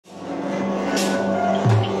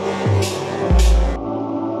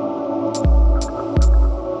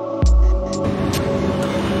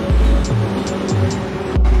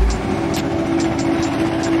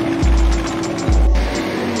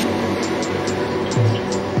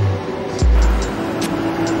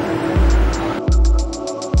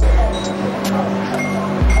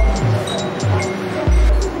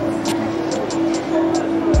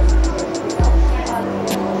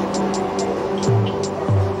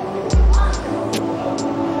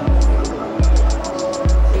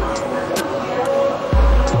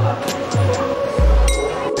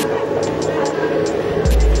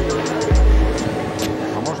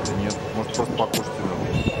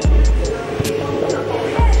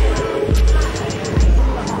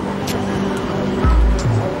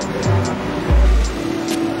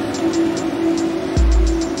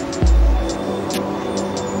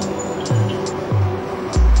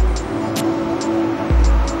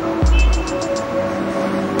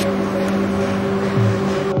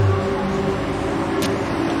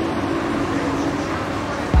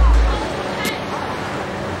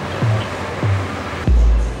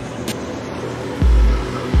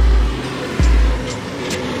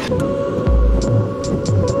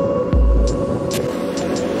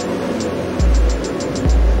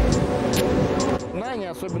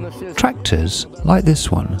tractors, like this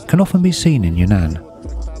one, can often be seen in Yunnan,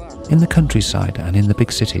 in the countryside and in the big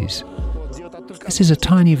cities. This is a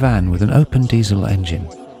tiny van with an open diesel engine.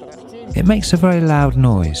 It makes a very loud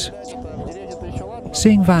noise.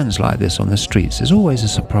 Seeing vans like this on the streets is always a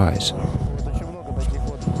surprise,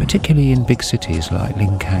 particularly in big cities like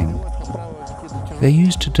Fengqing. They're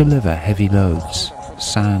used to deliver heavy loads,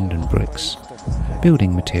 sand and bricks,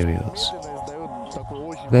 building materials.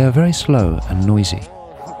 They are very slow and noisy,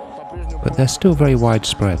 but they're still very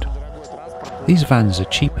widespread. These vans are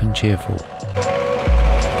cheap and cheerful.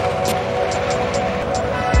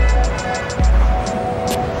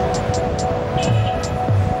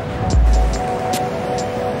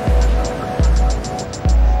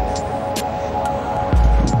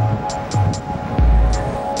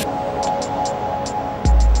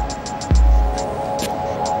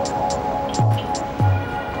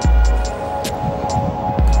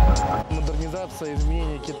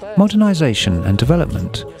 Modernization and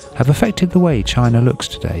development have affected the way China looks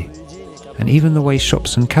today, and even the way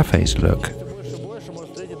shops and cafes look.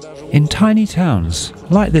 In tiny towns,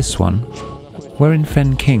 like this one, we're in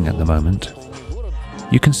Fengqin at the moment,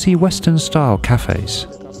 you can see Western-style cafes,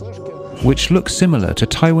 which look similar to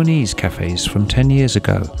Taiwanese cafes from 10 years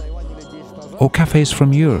ago, or cafes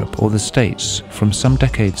from Europe or the States from some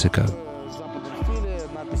decades ago.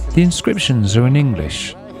 The inscriptions are in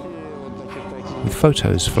English, with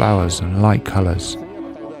photos, flowers and light colours.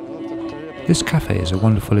 This cafe is a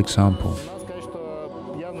wonderful example.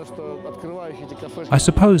 I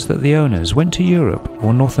suppose that the owners went to Europe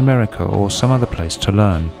or North America or some other place to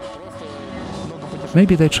learn.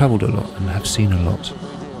 Maybe they travelled a lot and have seen a lot.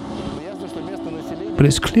 But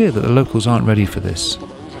it's clear that the locals aren't ready for this.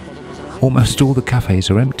 Almost all the cafes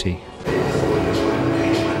are empty.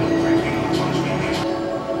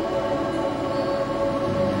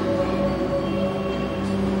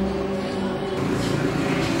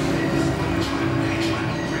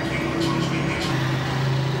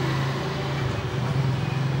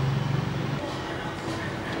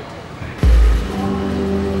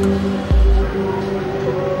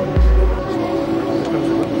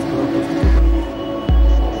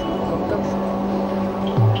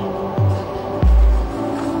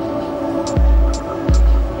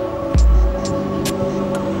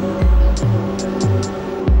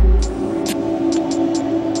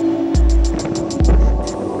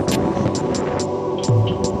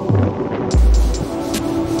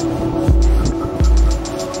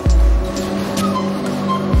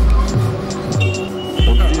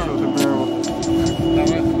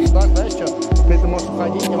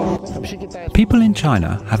 People in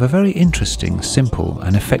China have a very interesting, simple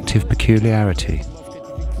and effective peculiarity.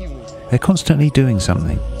 They're constantly doing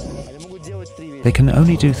something. They can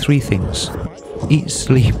only do 3 things: eat,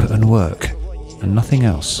 sleep and work, and nothing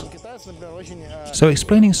else. So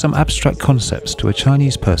explaining some abstract concepts to a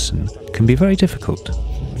Chinese person can be very difficult,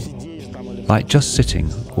 like just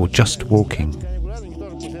sitting or just walking.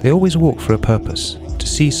 They always walk for a purpose, to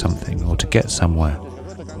see something or to get somewhere.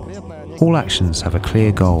 All actions have a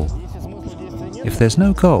clear goal. If there's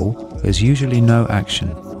no goal, there's usually no action.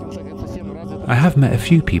 I have met a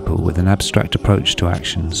few people with an abstract approach to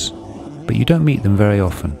actions, but you don't meet them very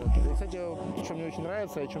often.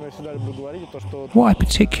 What I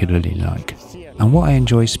particularly like, and what I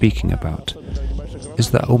enjoy speaking about, is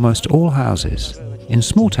that almost all houses, in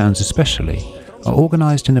small towns especially, are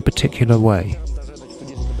organised in a particular way.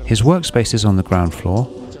 His workspace is on the ground floor,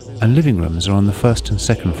 and living rooms are on the first and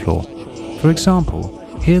second floor. For example,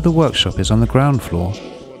 here the workshop is on the ground floor.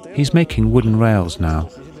 He's making wooden rails now,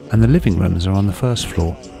 and the living rooms are on the first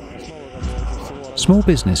floor. Small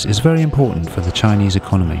business is very important for the Chinese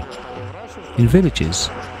economy. In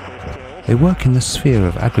villages, they work in the sphere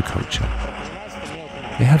of agriculture.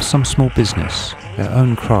 They have some small business, their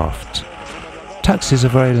own craft. Taxes are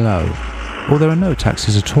very low, or there are no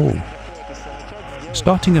taxes at all.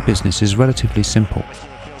 Starting a business is relatively simple.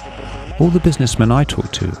 All the businessmen I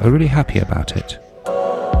talk to are really happy about it.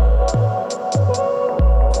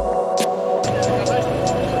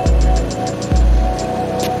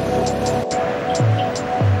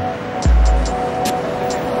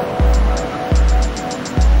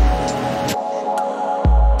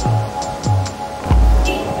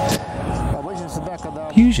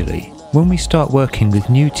 Usually, when we start working with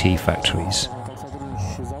new tea factories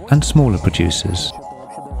and smaller producers,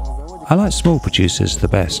 I like small producers the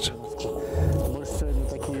best.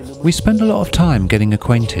 We spend a lot of time getting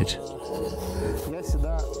acquainted.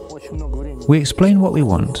 We explain what we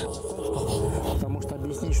want,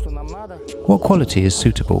 what quality is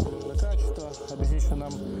suitable,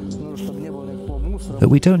 that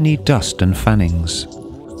we don't need dust and fannings,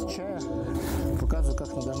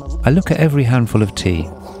 I look at every handful of tea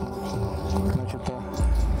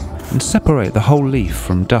and separate the whole leaf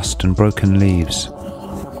from dust and broken leaves.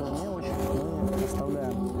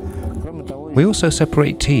 We also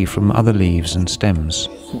separate tea from other leaves and stems.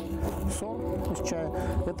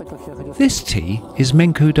 This tea is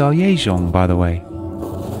Menku Dal Yezhong, by the way.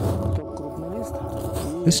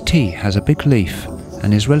 This tea has a big leaf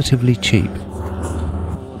and is relatively cheap.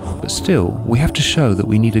 But still, we have to show that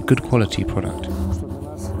we need a good quality product.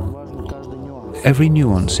 Every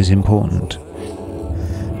nuance is important.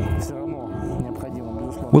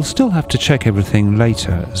 We'll still have to check everything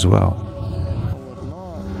later as well.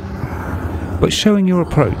 But showing your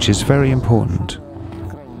approach is very important.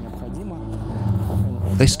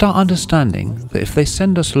 They start understanding that if they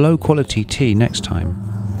send us low quality tea next time,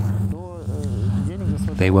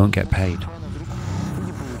 they won't get paid.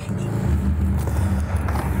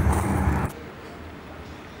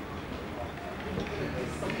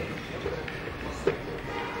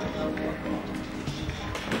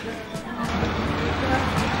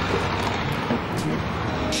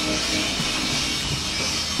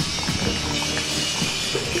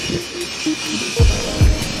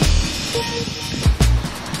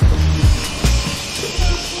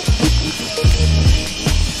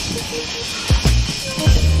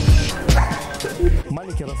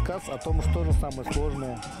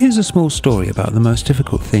 Here's a small story about the most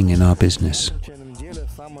difficult thing in our business.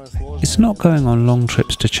 It's not going on long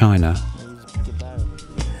trips to China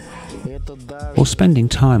or spending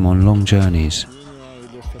time on long journeys.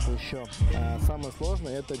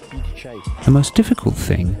 The most difficult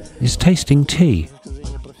thing is tasting tea.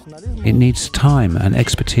 It needs time and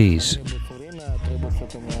expertise.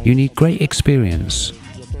 You need great experience.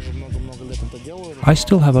 I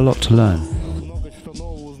still have a lot to learn.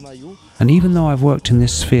 And even though I've worked in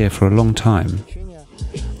this sphere for a long time,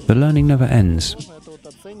 the learning never ends.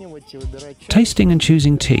 Tasting and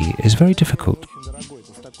choosing tea is very difficult.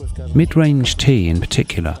 Mid-range tea in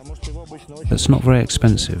particular, that's not very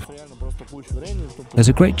expensive. There's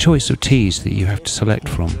a great choice of teas that you have to select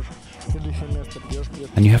from.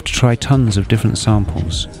 And you have to try tons of different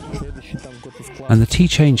samples. And the tea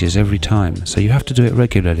changes every time, so you have to do it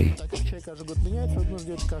regularly.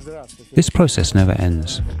 This process never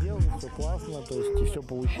ends.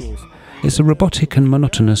 It's a robotic and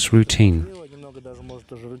monotonous routine.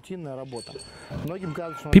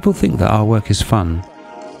 People think that our work is fun,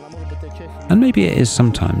 and maybe it is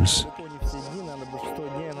sometimes,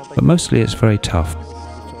 but mostly it's very tough.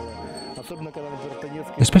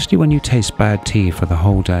 Especially when you taste bad tea for the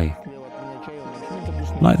whole day.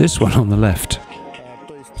 Like this one on the left.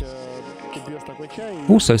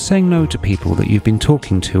 Also, saying no to people that you've been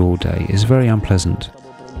talking to all day is very unpleasant.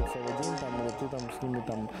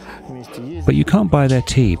 But you can't buy their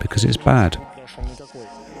tea because it's bad.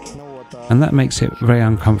 And that makes it very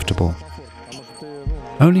uncomfortable.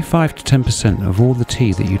 Only 5 to 10% of all the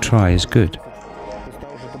tea that you try is good.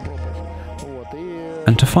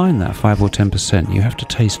 And to find that 5 or 10%, you have to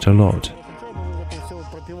taste a lot.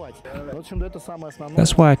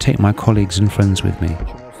 That's why I take my colleagues and friends with me.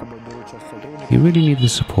 You really need the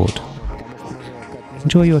support.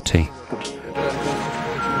 Enjoy your tea.